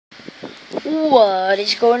What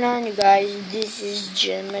is going on, you guys? This is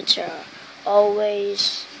Mortera.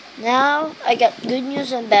 Always. Now I got good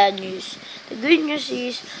news and bad news. The good news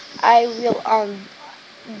is I will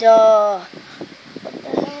the what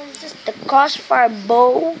the hell is this? The crossfire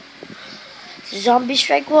bow zombie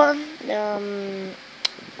strike one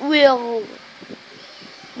will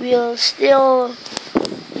still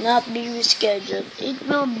not be rescheduled. It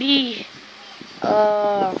will be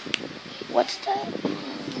what's that?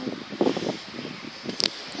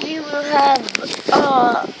 We will have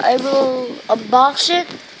I will unbox it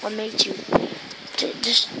on May 2.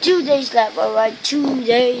 Just 2 days left, alright, 2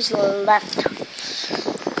 days left.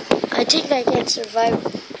 I think I can survive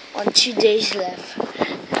on 2 days left.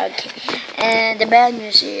 Okay. And the bad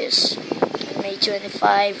news is May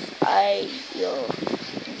 25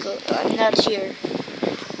 I'm not here.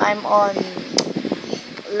 I'm on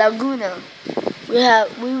Laguna.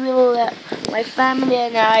 My family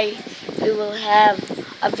and I, we will have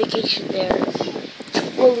a vacation there,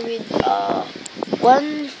 full with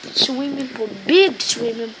one swimming pool, big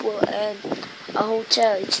swimming pool, and a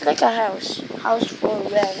hotel. It's like a house for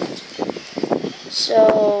rent.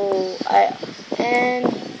 So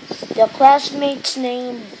my classmates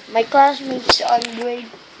on grade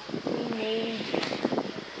named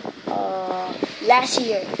last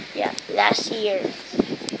year,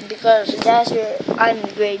 because last year I'm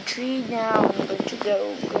in grade 3 now. I'm going to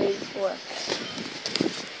go grade 4.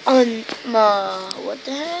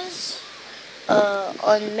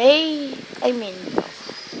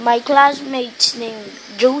 My classmates named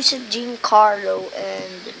Joseph Jean Carlo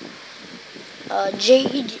and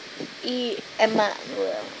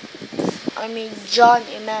John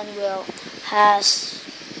Emmanuel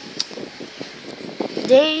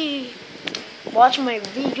they watch my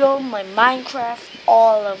video, my Minecraft,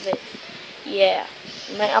 all of it. Yeah,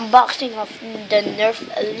 my unboxing of the Nerf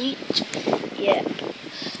Elite. Yeah,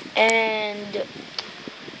 and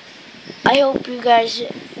I hope you guys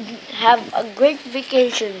have a great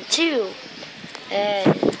vacation too.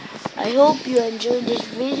 And I hope you enjoyed this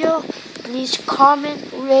video. Please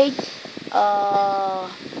comment, rate,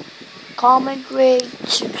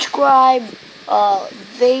 subscribe,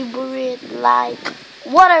 favorite, like,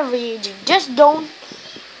 whatever you do. Just don't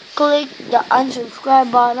click the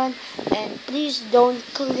unsubscribe button, and please don't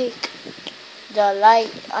click the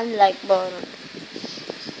unlike button.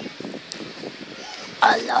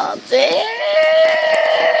 I love it.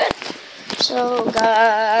 So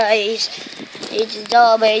guys, it's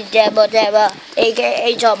always Debo,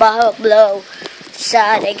 aka Tomahawk Blow,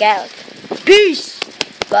 signing out. Peace,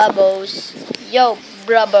 bubbles. Yo,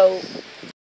 bravo.